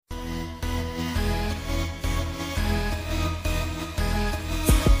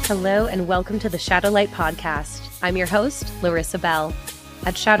Hello and welcome to the Shadowlight podcast. I'm your host, Larissa Bell.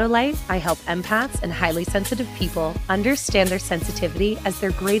 At Shadowlight, I help empaths and highly sensitive people understand their sensitivity as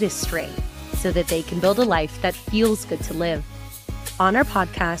their greatest strength so that they can build a life that feels good to live. On our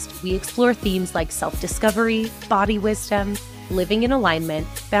podcast, we explore themes like self-discovery, body wisdom, living in alignment,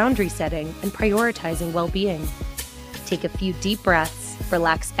 boundary setting, and prioritizing well-being. Take a few deep breaths,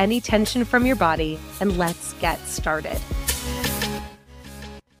 relax any tension from your body, and let's get started.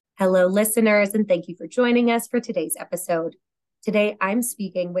 Hello, listeners, and thank you for joining us for today's episode. Today, I'm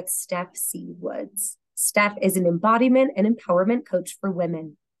speaking with Steph C. Woods. Steph is an embodiment and empowerment coach for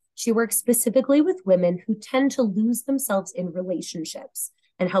women. She works specifically with women who tend to lose themselves in relationships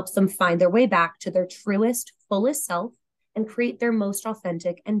and helps them find their way back to their truest, fullest self and create their most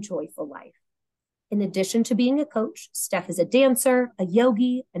authentic and joyful life. In addition to being a coach, Steph is a dancer, a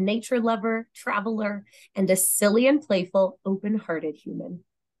yogi, a nature lover, traveler, and a silly and playful, open-hearted human.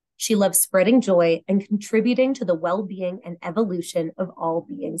 She loves spreading joy and contributing to the well-being and evolution of all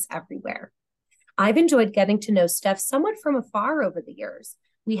beings everywhere. I've enjoyed getting to know Steph somewhat from afar over the years.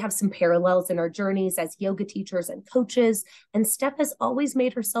 We have some parallels in our journeys as yoga teachers and coaches, and Steph has always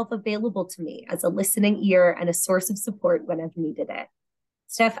made herself available to me as a listening ear and a source of support when I've needed it.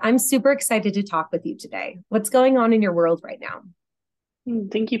 Steph, I'm super excited to talk with you today. What's going on in your world right now?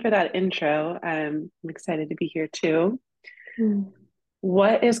 Thank you for that intro. I'm excited to be here too.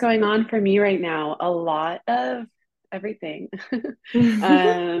 What is going on for me right now? A lot of everything.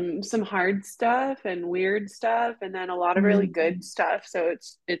 Some hard stuff and weird stuff, and then a lot of really good stuff. So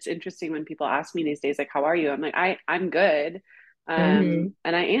it's interesting when people ask me these days, like, how are you? I'm like, I'm good. And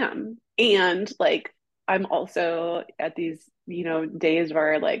I am. And like I'm also at these, days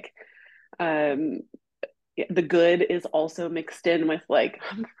where like the good is also mixed in with like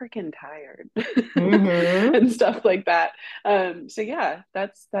I'm freaking tired and stuff like that. So yeah,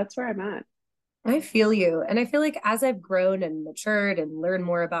 that's where I'm at. I feel you. And I feel like as I've grown and matured and learned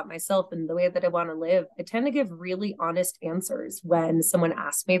more about myself and the way that I want to live, I tend to give really honest answers when someone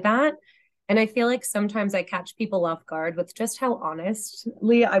asks me that. And I feel like sometimes I catch people off guard with just how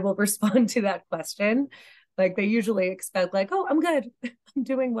honestly I will respond to that question. Like they usually expect like, oh, I'm good. I'm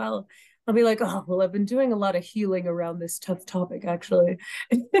doing well. I'll be like, oh, well, I've been doing a lot of healing around this tough topic, actually.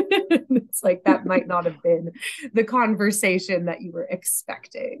 It's like that might not have been the conversation that you were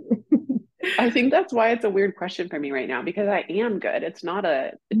expecting. I think that's why it's a weird question for me right now because I am good. It's not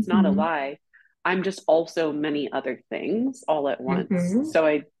a lie. I'm just also many other things all at once. So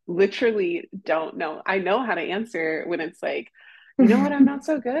I literally don't know. I know how to answer when it's like, you know what, I'm not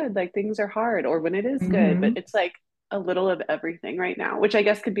so good. Like things are hard, or when it is good, but it's like a little of everything right now, which I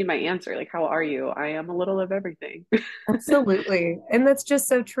guess could be my answer. Like, how are you? I am a little of everything. Absolutely. And that's just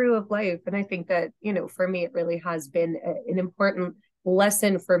so true of life. And I think that, for me, it really has been an important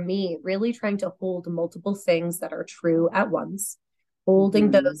lesson for me, really trying to hold multiple things that are true at once,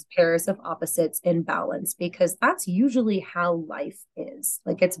 holding those pairs of opposites in balance, because that's usually how life is.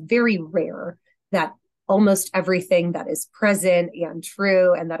 Like it's very rare that almost everything that is present and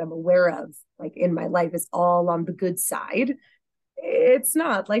true and that I'm aware of, like in my life, is all on the good side. It's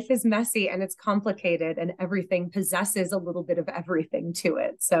not. Life is messy and it's complicated, and everything possesses a little bit of everything to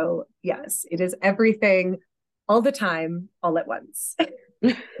it. So, yes, it is everything all the time, all at once.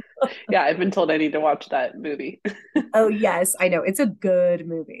 Yeah, I've been told I need to watch that movie. Oh, yes, I know. It's a good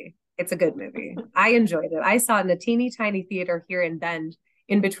movie. It's a good movie. I enjoyed it. I saw it in a teeny tiny theater here in Bend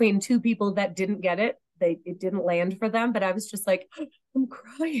in between two people that didn't get it. It didn't land for them, but I was just like, I'm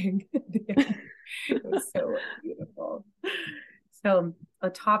crying. It was so beautiful. So,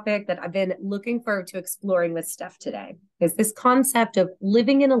 a topic that I've been looking forward to exploring with Steph today is this concept of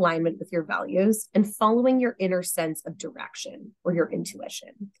living in alignment with your values and following your inner sense of direction or your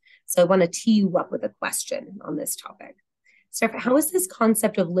intuition. So, I want to tee you up with a question on this topic. Steph, how has this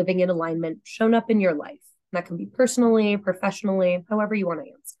concept of living in alignment shown up in your life? That can be personally, professionally, however you want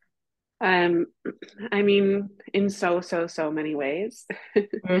to answer. I mean, in so many ways.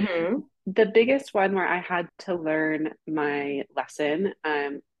 The biggest one where I had to learn my lesson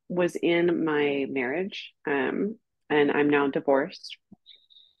was in my marriage. And I'm now divorced.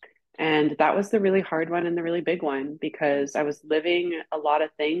 And that was the really hard one and the really big one because I was living a lot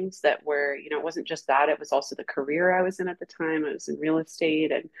of things that were, it wasn't just that, it was also the career I was in at the time. I was in real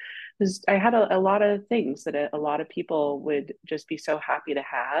estate and I had a lot of things that a lot of people would just be so happy to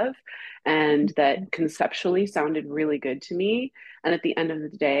have and that conceptually sounded really good to me. And at the end of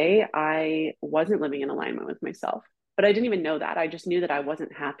the day, I wasn't living in alignment with myself, but I didn't even know that. I just knew that I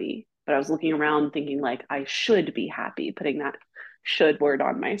wasn't happy, but I was looking around thinking like I should be happy, putting that should word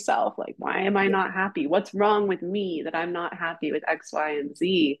on myself. Like, why am I not happy? What's wrong with me that I'm not happy with X, Y, and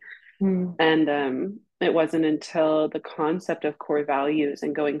Z? Mm. And it wasn't until the concept of core values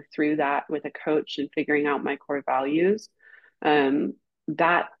and going through that with a coach and figuring out my core values, um,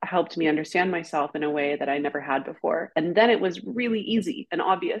 that helped me understand myself in a way that I never had before. And then it was really easy and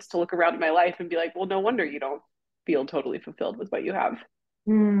obvious to look around my life and be like, well, no wonder you don't feel totally fulfilled with what you have.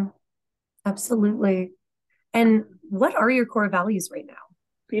 Mm. Absolutely. And what are your core values right now?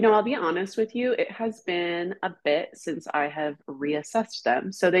 I'll be honest with you, it has been a bit since I have reassessed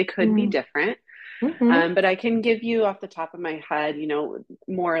them. So they could be Mm. different. Hmm. But I can give you off the top of my head,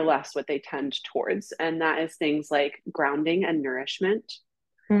 more or less what they tend towards. And that is things like grounding and nourishment,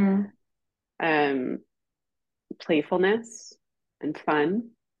 Mm. um, playfulness and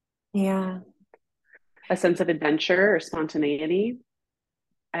fun, Yeah. a sense of adventure or spontaneity.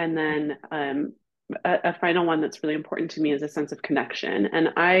 And then a final one that's really important to me is a sense of connection. And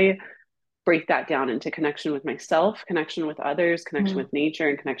I break that down into connection with myself, connection with others, connection Mm. with nature,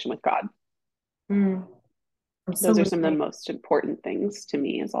 and connection with God. Mm. Those are some of the Absolutely. most important things to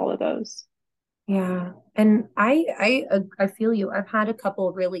me, is all of those. Yeah. And I feel you. I've had a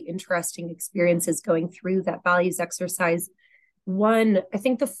couple really interesting experiences going through that values exercise. One, I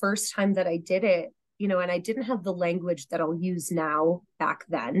think the first time that I did it, and I didn't have the language that I'll use now back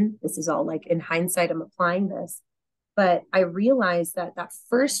then. This is all like in hindsight, I'm applying this. But I realized that that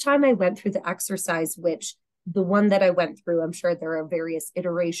first time I went through the exercise, which the one that I went through, I'm sure there are various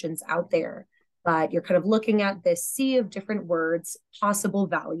iterations out there, but you're kind of looking at this sea of different words, possible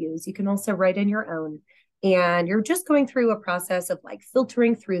values. You can also write in your own. And you're just going through a process of like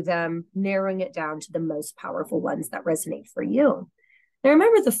filtering through them, narrowing it down to the most powerful ones that resonate for you. And I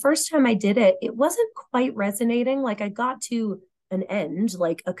remember the first time I did it, it wasn't quite resonating. Like I got to an end,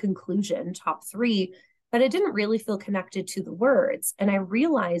 like a conclusion, top three, but it didn't really feel connected to the words. And I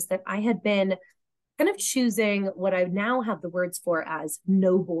realized that I had been kind of choosing what I now have the words for as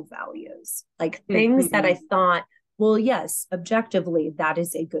noble values, like things that I Mm-hmm. thought, well, yes, objectively, that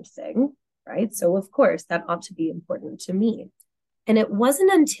is a good thing, right? So, of course, that ought to be important to me. And it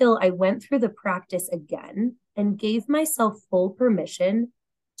wasn't until I went through the practice again and gave myself full permission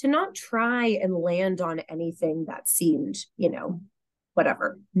to not try and land on anything that seemed,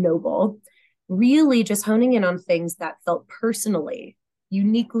 whatever, noble, really just honing in on things that felt personally,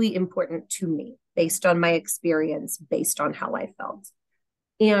 uniquely important to me based on my experience, based on how I felt.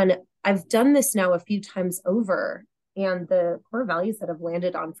 And I've done this now a few times over. And the core values that I've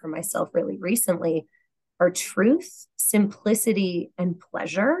landed on for myself really recently are truth, simplicity, and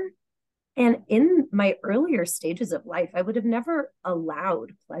pleasure. And in my earlier stages of life, I would have never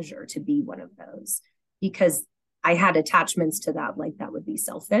allowed pleasure to be one of those because I had attachments to that, like that would be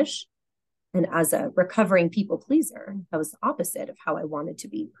selfish. And as a recovering people pleaser, that was the opposite of how I wanted to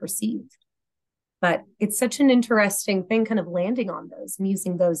be perceived. But it's such an interesting thing, kind of landing on those and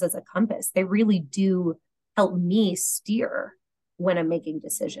using those as a compass. They really do help me steer when I'm making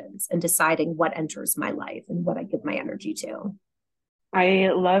decisions and deciding what enters my life and what I give my energy to. I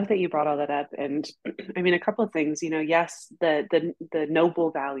love that you brought all that up. And I mean, a couple of things, yes, the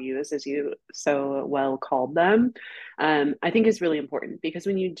noble values, as you so well called them, I think is really important because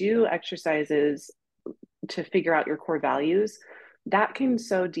when you do exercises to figure out your core values, that can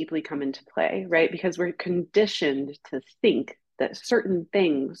so deeply come into play, right? Because we're conditioned to think that certain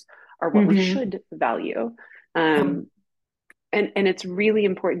things are what we Mm-hmm. should value. Um, Um, and it's really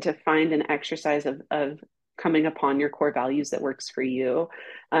important to find an exercise of coming upon your core values that works for you.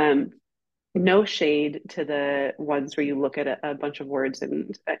 Um, no shade to the ones where you look at a bunch of words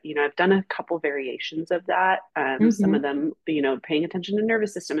and I've done a couple variations of that, some of mm-hmm. them paying attention to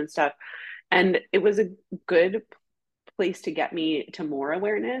nervous system and stuff, and it was a good place to get me to more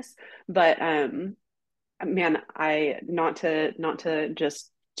awareness. But man, I not to just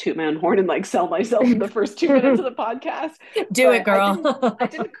toot my own horn and like sell myself in the first 2 minutes of the podcast, Do it, but girl. I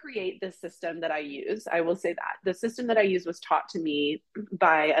didn't create the system that I use. I will say that the system that I use was taught to me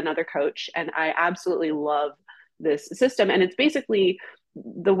by another coach, and I absolutely love this system. And it's basically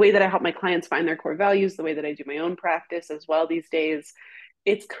the way that I help my clients find their core values, the way that I do my own practice as well these days.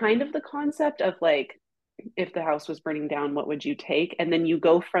 It's kind of the concept of like, if the house was burning down, what would you take? And then you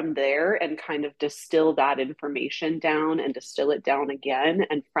go from there and kind of distill that information down and distill it down again.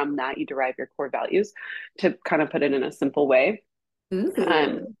 And from that, you derive your core values, to kind of put it in a simple way. Ooh.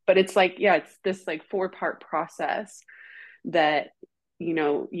 But it's like, yeah, it's this like 4-part process that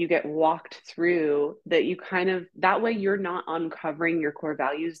you get walked through, that you kind of, that way you're not uncovering your core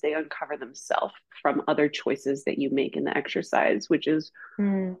values, they uncover themselves from other choices that you make in the exercise, which is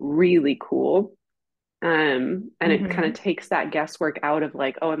Mm. really cool. And it kind of Mm-hmm. takes that guesswork out of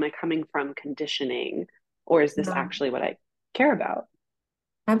like, oh, am I coming from conditioning or is this Yeah. actually what I care about?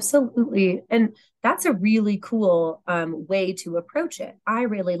 Absolutely. And that's a really cool way to approach it. I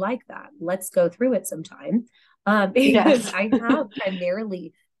really like that. Let's go through it sometime. Because Yes. I have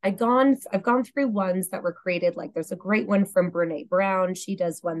primarily I've gone through ones that were created, like there's a great one from Brene Brown. She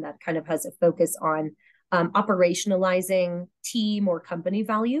does one that kind of has a focus on operationalizing team or company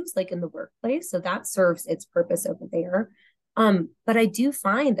values, like in the workplace. So that serves its purpose over there. But I do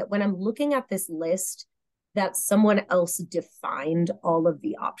find that when I'm looking at this list that someone else defined all of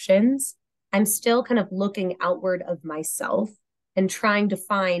the options, I'm still kind of looking outward of myself and trying to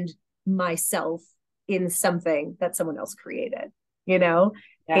find myself in something that someone else created. You know,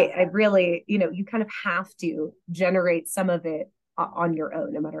 Yeah. I really, you kind of have to generate some of it on your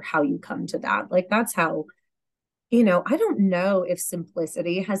own, no matter how you come to that. Like that's how, I don't know if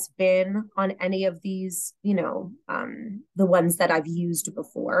simplicity has been on any of these, the ones that I've used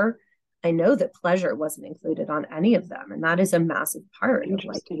before. I know that pleasure wasn't included on any of them. And that is a massive part of like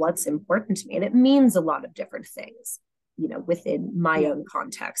Interesting. what's important to me. And it means a lot of different things, within my Yeah. own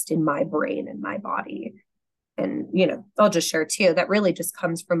context, in my brain and my body. And, I'll just share too, that really just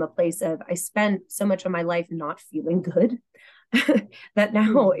comes from a place of I spent so much of my life not feeling good that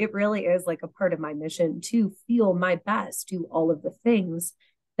now Hmm. it really is like a part of my mission to feel my best, do all of the things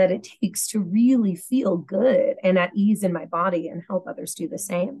that it takes to really feel good and at ease in my body and help others do the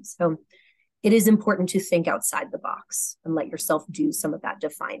same. So it is important to think outside the box and let yourself do some of that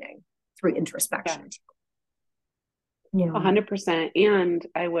defining through Yeah. introspection. Yeah. 100%. And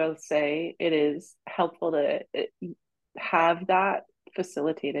I will say it is helpful to have that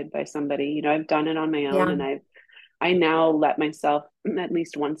facilitated by somebody. I've done it on my own Yeah. and I now let myself at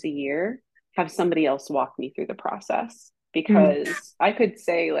least once a year have somebody else walk me through the process Mm, because I could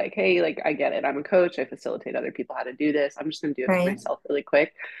say like, hey, like I get it. I'm a coach. I facilitate other people how to do this. I'm just going to do it for right. myself really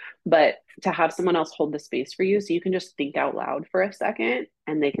quick. But to have someone else hold the space for you so you can just think out loud for a second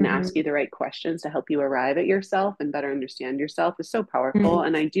and they can ask you Mm, the right questions to help you arrive at yourself and better understand yourself is so powerful. mm,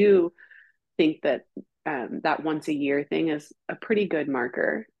 And I do think that that once a year thing is a pretty good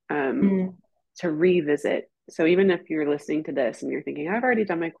marker mm, to revisit. So even if you're listening to this and you're thinking, I've already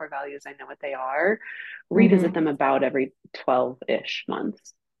done my core values, I know what they are, revisit mm-hmm. them about every 12-ish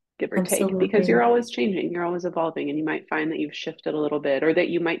months, give or take, because Absolutely. you're always changing, you're always evolving, and you might find that you've shifted a little bit or that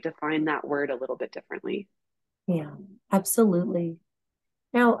you might define that word a little bit differently. Yeah, absolutely.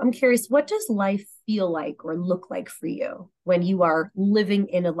 Now, I'm curious, what does life feel like or look like for you when you are living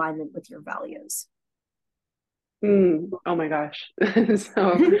in alignment with your values? Oh my gosh.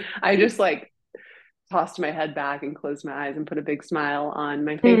 So I just like tossed my head back and closed my eyes and put a big smile on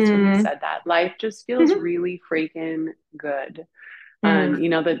my face when you Mm, said that. Life just feels mm, really freaking good.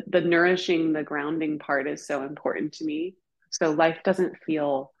 mm, The nourishing, the grounding part is so important to me. So life doesn't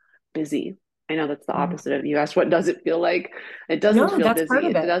feel busy. I know that's the mm. opposite of you asked what does it feel like? It doesn't No, feel that's part busy.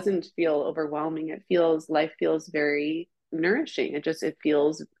 of It it. doesn't feel overwhelming. Life feels very nourishing. It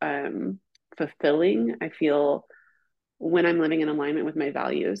feels fulfilling. I feel when I'm living in alignment with my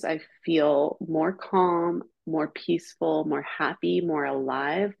values, I feel more calm, more peaceful, more happy, more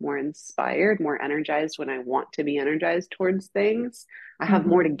alive, more inspired, more energized when I want to be energized towards things. I have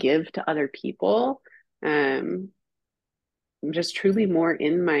more to Mhm. give to other people. Um, I'm just truly more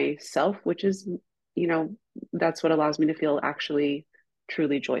in myself, which is, you know, that's what allows me to feel actually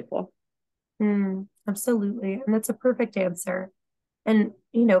truly joyful. Absolutely. And that's a perfect answer. And,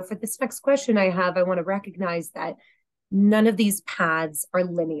 for this next question I have, I want to recognize that none of these paths are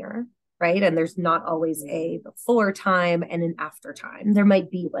linear, right? And there's not always a before time and an after time. There might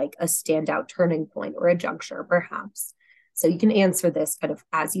be like a standout turning point or a juncture, perhaps. So you can answer this kind of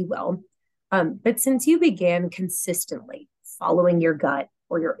as you will. But since you began consistently following your gut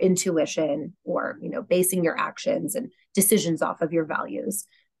or your intuition or, basing your actions and decisions off of your values,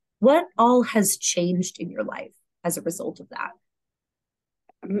 what all has changed in your life as a result of that?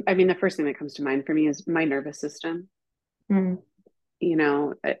 I mean, the first thing that comes to mind for me is my nervous system. Mm, You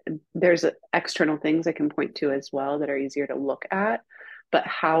know, there's external things I can point to as well that are easier to look at, but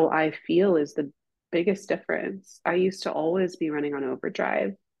how I feel is the biggest difference. I used to always be running on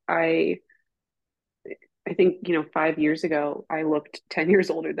overdrive. I I think, 5 years ago, I looked 10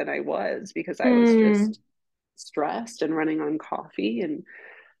 years older than I was because I was mm, just stressed and running on coffee and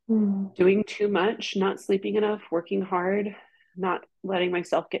mm, doing too much, not sleeping enough, working hard, not letting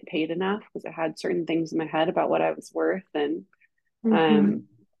myself get paid enough because I had certain things in my head about what I was worth. And um, mhm,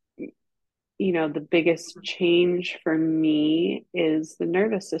 the biggest change for me is the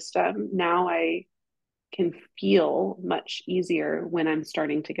nervous system. Now I can feel much easier when I'm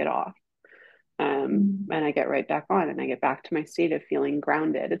starting to get off. And I get right back on and I get back to my state of feeling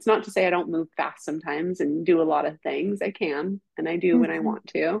grounded. It's not to say I don't move fast sometimes and do a lot of things. I can, and I do when I Mhm. want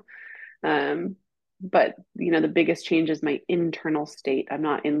to. Um, but the biggest change is my internal state. I'm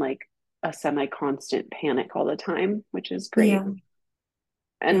not in like a semi-constant panic all the time, which is great. Yeah.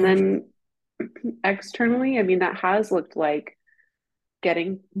 And Yeah. then externally, I mean, that has looked like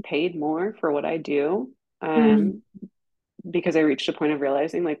getting paid more for what I do. Mm. Um, because I reached a point of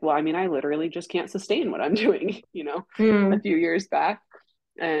realizing, like, well, I mean, I literally just can't sustain what I'm doing, a Mm. few years back,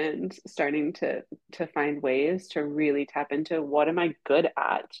 and starting to find ways to really tap into what am I good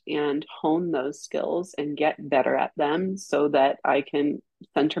at and hone those skills and get better at them so that I can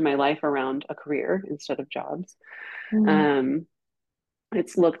center my life around a career instead of jobs. Mm. Um,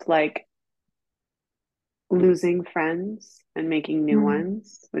 it's looked like losing friends and making new Mm.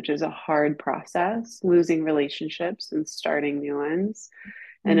 ones, which is a hard process, losing relationships and starting new ones.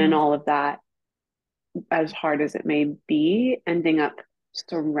 And in Mm. all of that, as hard as it may be, ending up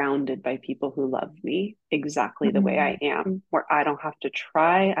surrounded by people who love me exactly the way I Mm. am, where I don't have to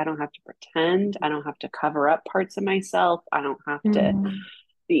try, I don't have to pretend, I don't have to cover up parts of myself, I don't have to, Mm.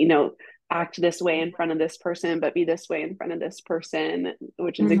 you know, act this way in front of this person, but be this way in front of this person,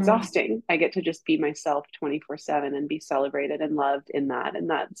 which is Mm. exhausting. I get to just be myself 24/7 and be celebrated and loved in that. And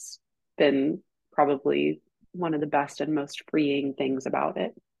that's been probably one of the best and most freeing things about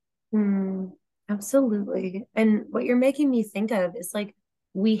it. Mm. Absolutely. And what you're making me think of is like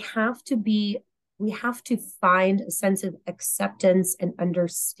we have to be, we have to find a sense of acceptance and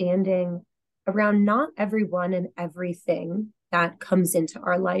understanding around not everyone and everything that comes into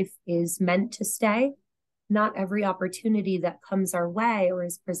our life is meant to stay. Not every opportunity that comes our way or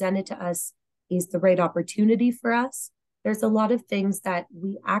is presented to us is the right opportunity for us. There's a lot of things that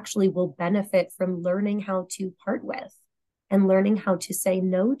we actually will benefit from learning how to part with and learning how to say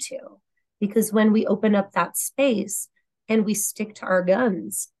no to. Because when we open up that space and we stick to our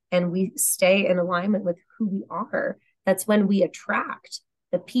guns and we stay in alignment with who we are, that's when we attract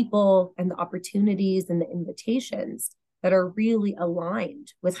the people and the opportunities and the invitations that are really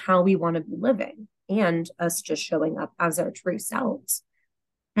aligned with how we want to be living and us just showing up as our true selves.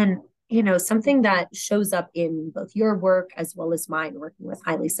 And, something that shows up in both your work as well as mine, working with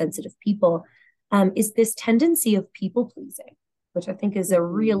highly sensitive people, is this tendency of people pleasing, which I think is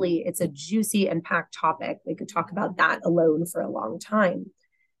Mm-hmm. it's a juicy and packed topic. We could talk about that alone for a long time.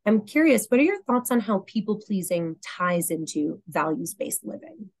 I'm curious, what are your thoughts on how people pleasing ties into values based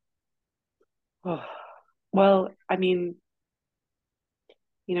living? Oh, well, I mean,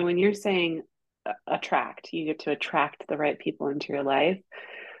 when you're saying attract, you get to attract the right people into your life.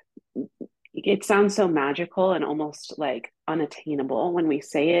 It sounds so magical and almost like unattainable when we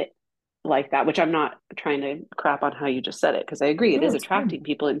say it like that, which I'm not trying to crap on how you just said it, because I agree it No, is it's fun. attracting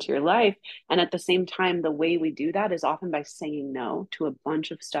people into your life. And at the same time, the way we do that is often by saying no to a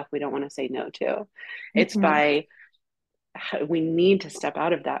bunch of stuff we don't want to say no to. It's Mm-hmm. by we need to step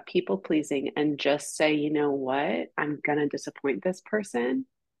out of that people pleasing and just say, you know what, I'm gonna disappoint this person,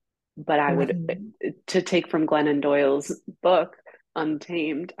 but I would, Mm-hmm. to take from Glennon Doyle's book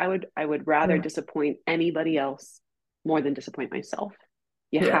Untamed, I would rather disappoint anybody else more than disappoint myself.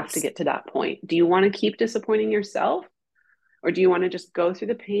 You have to Yes. get to that point. Do you want to keep disappointing yourself, or do you want to just go through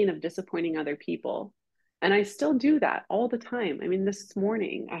the pain of disappointing other people? And I still do that all the time. I mean, this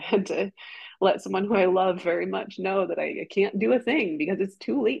morning I had to let someone who I love very much know that I can't do a thing because it's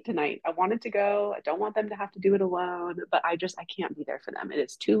too late tonight. I wanted to go. I don't want them to have to do it alone, but I can't be there for them. It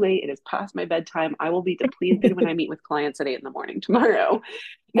is too late. It is past my bedtime. I will be depleted when I meet with clients at 8 in the morning tomorrow.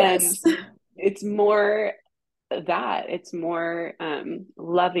 And Yes. it's more that it's more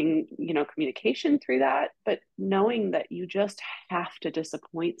loving communication through that, but knowing that you just have to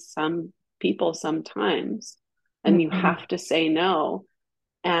disappoint some people sometimes and you Mm-hmm. have to say no.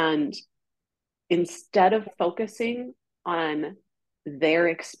 And instead of focusing on their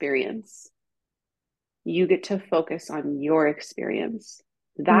experience, you get to focus on your experience.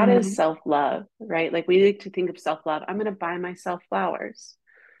 That is Mm-hmm. self-love, right? Like we like to think of self-love. I'm going to buy myself flowers.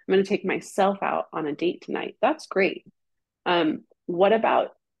 I'm going to take myself out on a date tonight. That's great. What about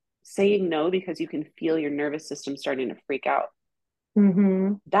saying no because you can feel your nervous system starting to freak out?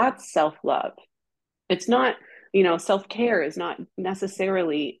 Mm-hmm. That's self love. It's not, self care is not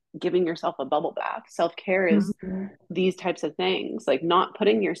necessarily giving yourself a bubble bath. Self care is Mm-hmm. these types of things, like not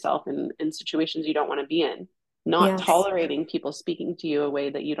putting yourself in situations you don't want to be in, not Yes. tolerating people speaking to you a way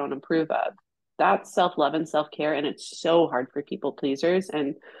that you don't approve of. That's self love and self care. And it's so hard for people pleasers.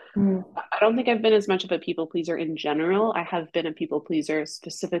 And Mm. I don't think I've been as much of a people pleaser in general. I have been a people pleaser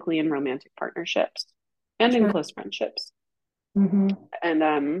specifically in romantic partnerships and in Sure. close friendships. Mm-hmm.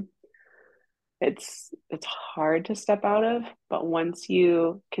 And it's hard to step out of, but once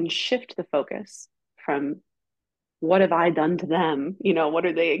you can shift the focus from what have I done to them? What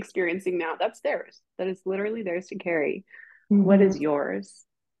are they experiencing now? That's theirs. That is literally theirs to carry. What is Mm-hmm. yours?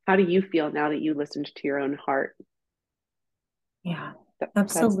 How do you feel now that you listened to your own heart? Yeah, That's the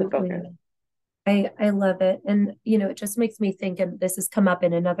absolutely. focus. I love it. And, it just makes me think, and this has come up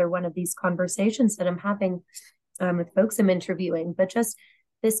in another one of these conversations that I'm having with folks I'm interviewing, but just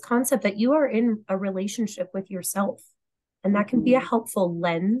this concept that you are in a relationship with yourself. And that can be a Mm-hmm. helpful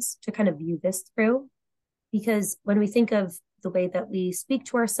lens to kind of view this through. Because when we think of the way that we speak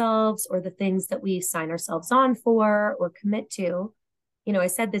to ourselves or the things that we sign ourselves on for or commit to, I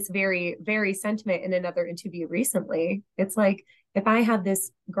said this very, very sentiment in another interview recently. It's like if I have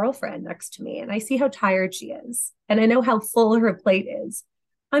this girlfriend next to me and I see how tired she is and I know how full her plate is,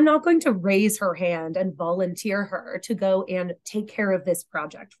 I'm not going to raise her hand and volunteer her to go and take care of this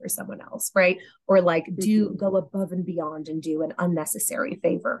project for someone else, right? Or like do Mm-hmm. go above and beyond and do an unnecessary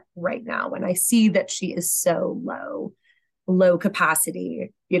favor right now when I see that she is so low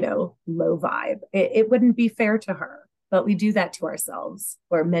capacity, low vibe. It wouldn't be fair to her, but we do that to ourselves,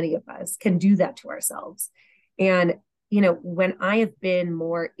 or many of us can do that to ourselves. And, when I have been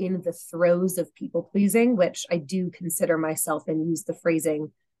more in the throes of people pleasing, which I do consider myself and use the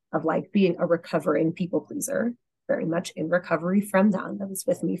phrasing of like being a recovering people pleaser, very much in recovery from that. That was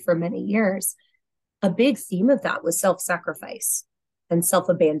with me for many years. A big theme of that was self sacrifice and self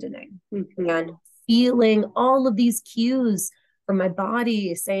abandoning and Mm-hmm. feeling all of these cues from my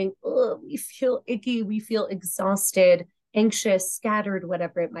body saying, oh, we feel icky, we feel exhausted, anxious, scattered,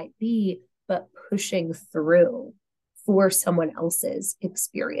 whatever it might be, but pushing through for someone else's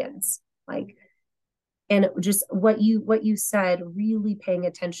experience. Like, and just what you said, really paying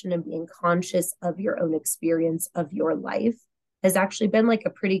attention and being conscious of your own experience of your life has actually been like a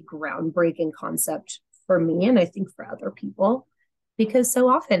pretty groundbreaking concept for me, and I think for other people, because so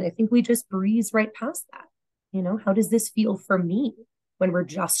often I think we just breeze right past that. How does this feel for me when we're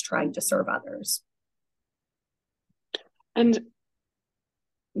just trying to serve others? And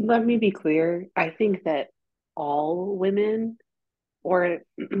let me be clear. I think that all women, or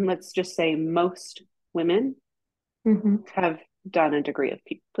let's just say most women, Mm-hmm. have done a degree of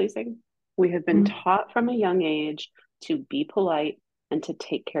people pleasing. We have been Mm-hmm. taught from a young age to be polite and to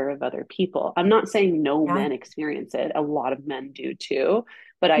take care of other people. I'm not saying no Yeah. men experience it, a lot of men do too,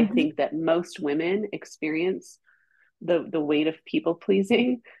 but I Mm-hmm. think that most women experience the weight of people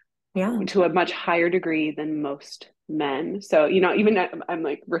pleasing Yeah. to a much higher degree than most men. So, even I'm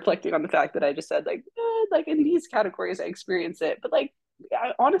like reflecting on the fact that I just said like in these categories I experience it, but like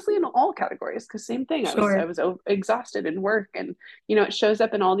honestly in all categories, because same thing, I Sure. was exhausted in work, and it shows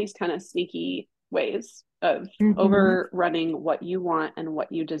up in all these kind of sneaky ways of Mm-hmm. overrunning what you want and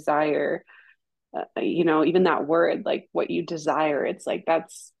what you desire. Even that word, like what you desire, it's like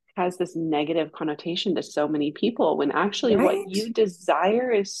that's has this negative connotation to so many people, when actually what Right. you desire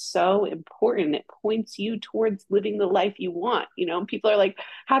is so important. It points you towards living the life you want. People are like,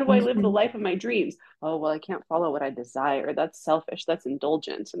 how do I live the Mm-hmm. life of my dreams? Oh, well, I can't follow what I desire. That's selfish. That's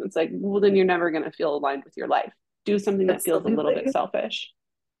indulgent. And it's like, well, then you're never going to feel aligned with your life. Do something that feels a little bit Absolutely. selfish.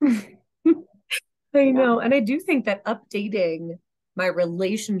 I Yeah. know. And I do think that updating my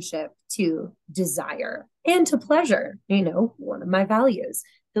relationship to desire and to pleasure, one of my values,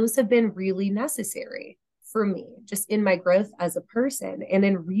 those have been really necessary for me, just in my growth as a person and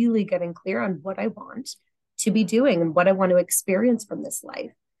in really getting clear on what I want to be doing and what I want to experience from this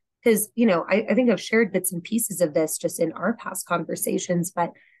life. Because, I think I've shared bits and pieces of this just in our past conversations,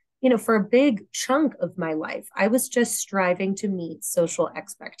 but for a big chunk of my life, I was just striving to meet social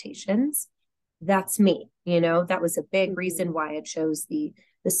expectations. That's me. That was a big reason Mm-hmm. why I chose the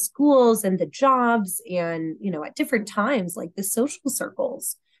schools and the jobs and, at different times, like the social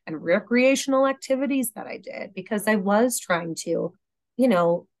circles and recreational activities that I did, because I was trying to, you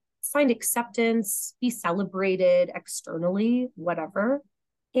know, find acceptance, be celebrated externally, whatever.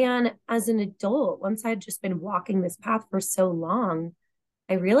 And as an adult, once I had just been walking this path for so long,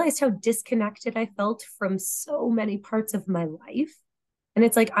 I realized how disconnected I felt from so many parts of my life. And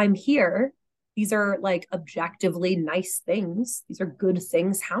it's like, I'm here. These are like objectively nice things. These are good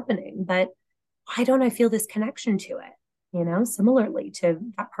things happening. But why don't I feel this connection to it? Similarly to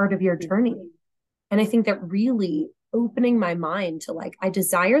that part of your journey. Mm-hmm. And I think that really opening my mind to like, I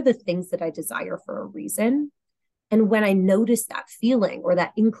desire the things that I desire for a reason. And when I notice that feeling or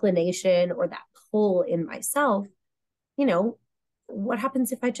that inclination or that pull in myself, you know, what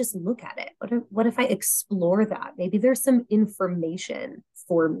happens if I just look at it? What if I explore that? Maybe there's some information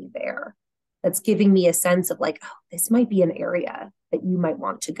for me there that's giving me a sense of like, oh, this might be an area that you might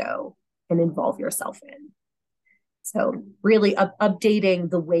want to go and involve yourself in. So really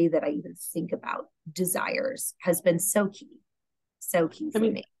updating the way that I even think about desires has been so key I for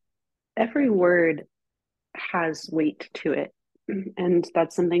mean, me. every word has weight to it. And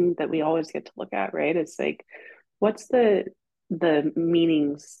that's something that we always get to look at, right? It's like, what's the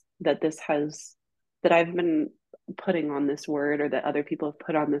meanings that this has, that I've been putting on this word, or that other people have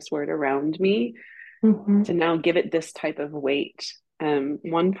put on this word around me, Mm-hmm. to now give it this type of weight.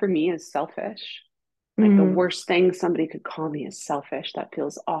 One for me is selfish. Like, the Mm-hmm. worst thing somebody could call me is selfish. That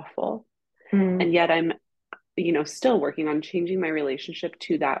feels awful. Mm-hmm. And yet I'm, still working on changing my relationship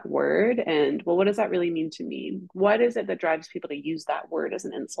to that word. And well, what does that really mean to me? What is it that drives people to use that word as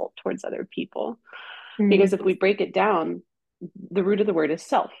an insult towards other people? Because if we break it down, the root of the word is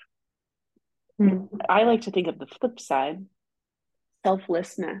self. Mm-hmm. I like to think of the flip side,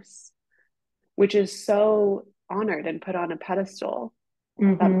 selflessness, which is so honored and put on a pedestal. That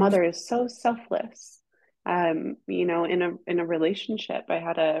Mm-hmm. mother is so selfless. In a relationship, I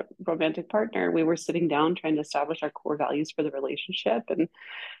had a romantic partner. We were sitting down trying to establish our core values for the relationship, and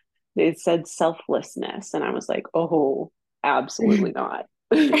they said selflessness, and I was like, oh, absolutely not.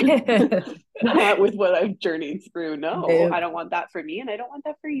 Not with what I've journeyed through. No, I Nope. don't want that for me, and I don't want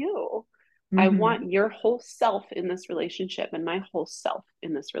that for you. I Mm-hmm. want your whole self in this relationship and my whole self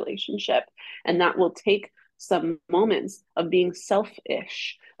in this relationship. And that will take some moments of being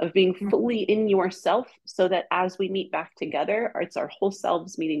selfish, of being fully in yourself, so that as we meet back together, it's our whole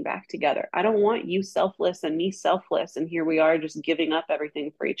selves meeting back together. I don't want you selfless and me selfless. And here we are just giving up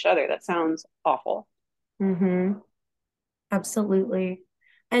everything for each other. That sounds awful. Mm-hmm. Absolutely.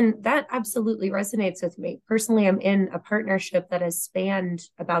 And that absolutely resonates with me. Personally, I'm in a partnership that has spanned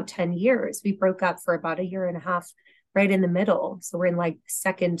about 10 years. We broke up for about a year and a half, right in the middle. So we're in like the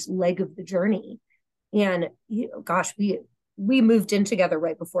second leg of the journey. And gosh, we moved in together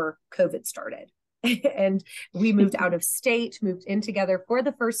right before COVID started. And we moved out of state, moved in together for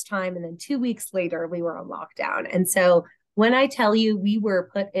the first time. And then 2 weeks later, we were on lockdown. And so when I tell you we were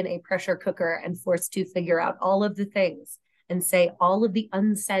put in a pressure cooker and forced to figure out all of the things and say all of the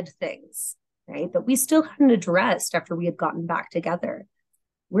unsaid things, right, that we still hadn't addressed after we had gotten back together,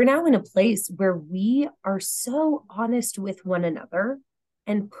 we're now in a place where we are so honest with one another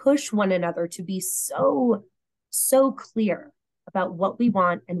and push one another to be so clear about what we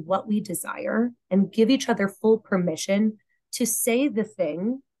want and what we desire, and give each other full permission to say the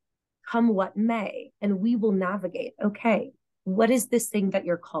thing come what may. And we will navigate, okay, what is this thing that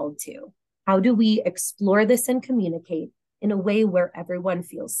you're called to? How do we explore this and communicate in a way where everyone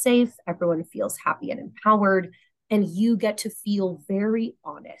feels safe, everyone feels happy and empowered, and you get to feel very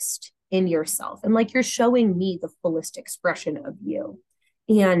honest in yourself and like you're showing me the fullest expression of you.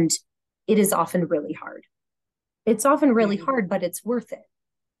 And it is often really hard. It's often really Yeah. hard, but it's worth it,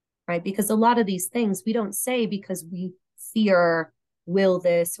 right? Because a lot of these things we don't say because we fear, will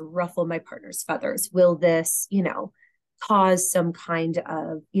this ruffle my partner's feathers? Will this, cause some kind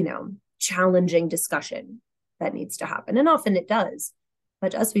of, challenging discussion that needs to happen? And often it does.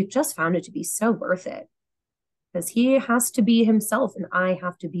 But us, we've just found it to be so worth it, because he has to be himself and I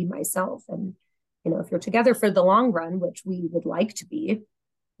have to be myself. And, if you're together for the long run, which we would like to be,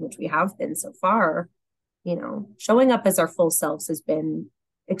 which we have been so far, showing up as our full selves has been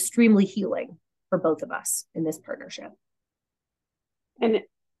extremely healing for both of us in this partnership. And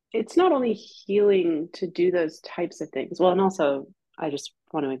it's not only healing to do those types of things. Well, and also, I just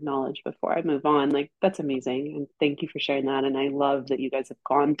want to acknowledge before I move on, like, that's amazing. And thank you for sharing that. And I love that you guys have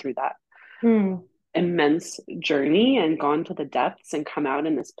gone through that Mm. immense journey and gone to the depths and come out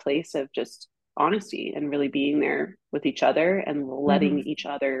in this place of just honesty and really being there with each other and letting Mm-hmm. each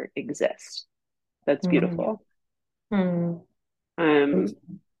other exist. That's Mm-hmm. beautiful. Mm. Um,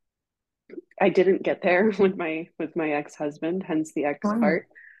 I didn't get there with my ex-husband, hence the ex Wow. part.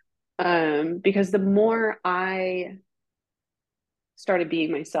 Because the more I started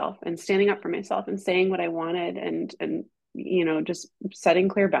being myself and standing up for myself and saying what I wanted, and just setting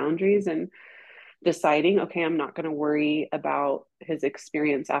clear boundaries and deciding, okay, I'm not going to worry about his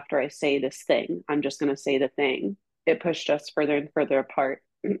experience after I say this thing. I'm just going to say the thing. It pushed us further and further apart.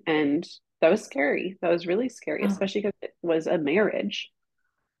 And that was scary. That was really scary, Oh. especially because it was a marriage.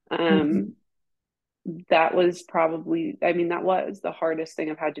 Mm-hmm. Um, that was probably, I mean, that was the hardest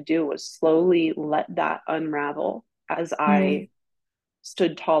thing I've had to do, was slowly let that unravel as I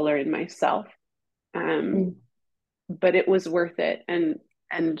stood taller in myself. Um, Mm-hmm. but it was worth it. And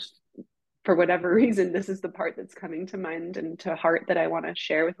for whatever reason, this is the part that's coming to mind and to heart that I want to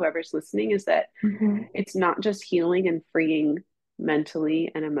share with whoever's listening, is that Mm-hmm. it's not just healing and freeing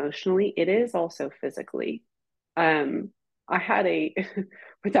mentally and emotionally, it is also physically. Um, I had a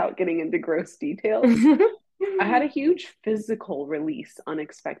without getting into gross details. I had a huge physical release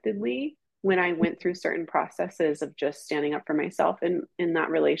unexpectedly when I went through certain processes of just standing up for myself in that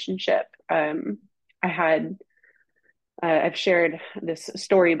relationship. I had I've shared this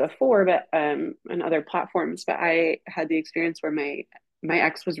story before, but on other platforms. But I had the experience where my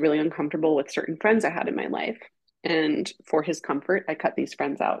ex was really uncomfortable with certain friends I had in my life, and for his comfort, I cut these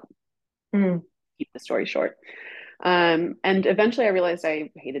friends out. Mm. Keep the story short. And eventually I realized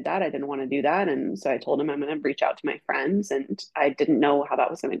I hated that. I didn't want to do that. And so I told him I'm going to reach out to my friends. And I didn't know how that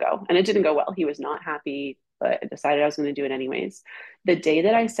was going to go. And it didn't go well. He was not happy, but I decided I was going to do it anyways. The day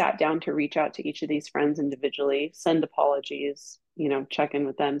that I sat down to reach out to each of these friends individually, send apologies, check in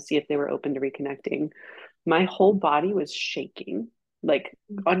with them, see if they were open to reconnecting, my whole body was shaking, like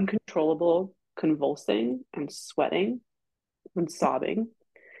uncontrollable, convulsing and sweating and sobbing.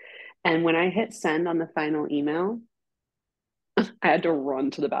 And when I hit send on the final email, I had to run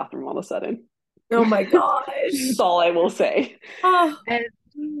to the bathroom all of a sudden. Oh my That's gosh. all I will say. Oh. And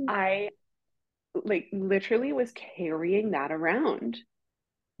I like literally was carrying that around.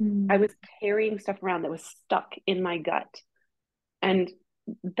 I Mm. was carrying stuff around that was stuck in my gut. And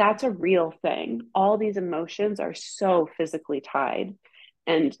that's a real thing. All these emotions are so physically tied.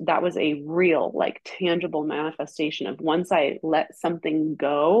 And that was a real, like tangible manifestation of once I let something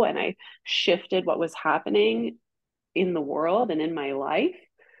go and I shifted what was happening in the world and in my life,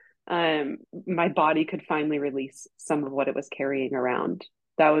 my body could finally release some of what it was carrying around.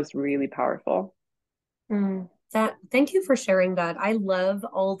 That was really powerful. Mm. Thank you for sharing that. I love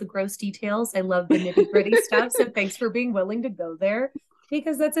all the gross details. I love the nitty-gritty stuff. So thanks for being willing to go there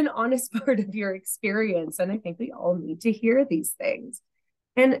because that's an honest part of your experience. And I think we all need to hear these things.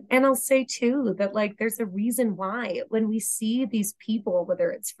 And I'll say too that like there's a reason why when we see these people, whether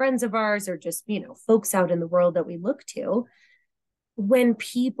it's friends of ours or just, folks out in the world that we look to, when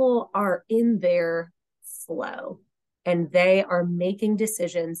people are in their flow and they are making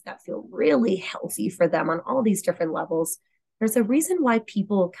decisions that feel really healthy for them on all these different levels, there's a reason why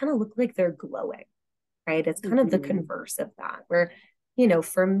people kind of look like they're glowing, right? It's kind of the Mm-hmm. converse of that, where,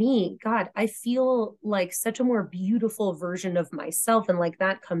 for me, God, I feel like such a more beautiful version of myself. And like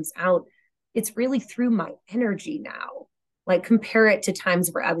that comes out, it's really through my energy now. Like compare it to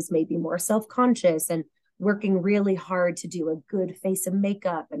times where I was maybe more self conscious and working really hard to do a good face of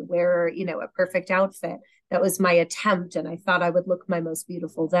makeup and wear, a perfect outfit. That was my attempt. And I thought I would look my most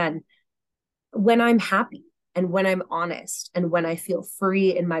beautiful then. When I'm happy and when I'm honest and when I feel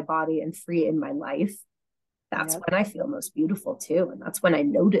free in my body and free in my life, that's Yep. when I feel most beautiful too. And that's when I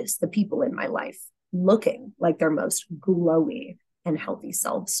notice the people in my life looking like their most glowy and healthy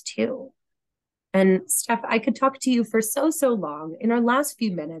selves too. And Steph, I could talk to you for so long. In our last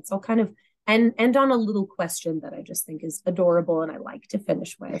few minutes, I'll kind of end on a little question that I just think is adorable and I like to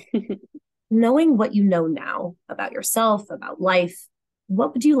finish with. Knowing what you know now about yourself, about life,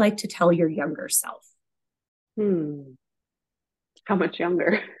 what would you like to tell your younger self? Hmm. How much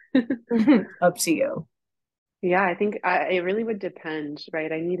younger? Up to you. Yeah, I think it really would depend,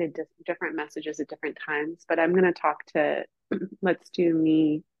 right? I needed different messages at different times, but I'm going to talk to, let's do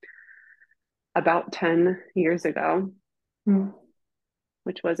me about 10 years ago, Mm.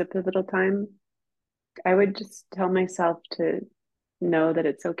 which was a pivotal time. I would just tell myself to know that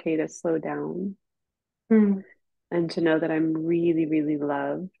it's okay to slow down Mm. and to know that I'm really, really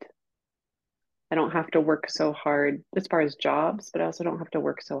loved. I don't have to work so hard as far as jobs, but I also don't have to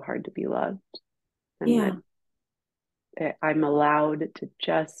work so hard to be loved. And Yeah. that I'm allowed to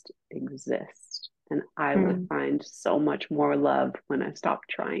just exist. And I will Mm. find so much more love when I stop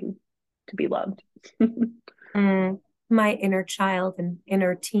trying to be loved. Mm. My inner child and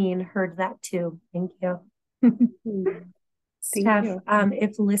inner teen heard that too. Thank you. Thank Steph, you.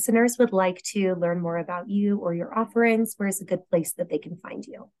 if listeners would like to learn more about you or your offerings, where's a good place that they can find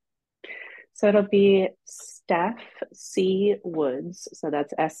you? So it'll be Steph C Woods. So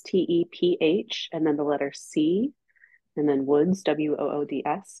that's STEPH and then the letter C and then Woods,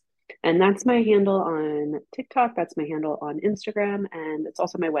 WOODS. And that's my handle on TikTok. That's my handle on Instagram. And it's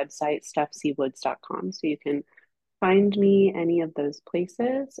also my website, stephcwoods.com. So you can find me any of those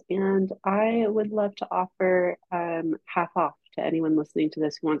places. And I would love to offer half off to anyone listening to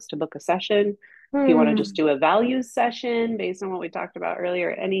this who wants to book a session. If you want to just Hmm. do a values session based on what we talked about earlier,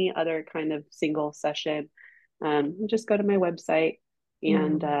 any other kind of single session, just go to my website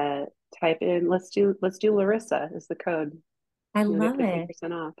and Hmm. type in let's do Larissa is the code. I You'll get love it.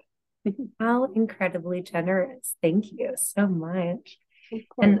 15% off. How incredibly generous. Thank you so much. Of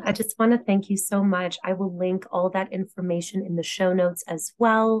And I course. just want to thank you so much. I will link all that information in the show notes as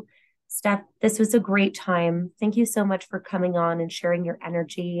well. Steph, this was a great time. Thank you so much for coming on and sharing your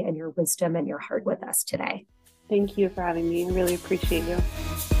energy and your wisdom and your heart with us today. Thank you for having me. I really appreciate you.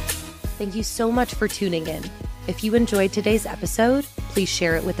 Thank you so much for tuning in. If you enjoyed today's episode, please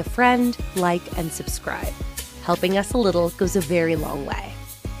share it with a friend, like, and subscribe. Helping us a little goes a very long way.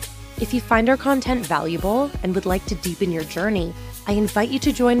 If you find our content valuable and would like to deepen your journey, I invite you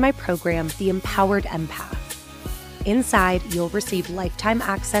to join my program, The Empowered Empath. Inside, you'll receive lifetime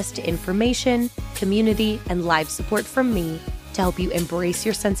access to information, community, and live support from me to help you embrace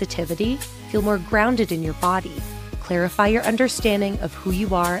your sensitivity, feel more grounded in your body, clarify your understanding of who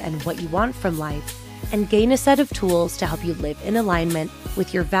you are and what you want from life, and gain a set of tools to help you live in alignment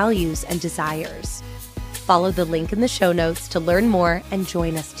with your values and desires. Follow the link in the show notes to learn more and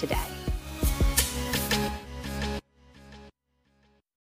join us today.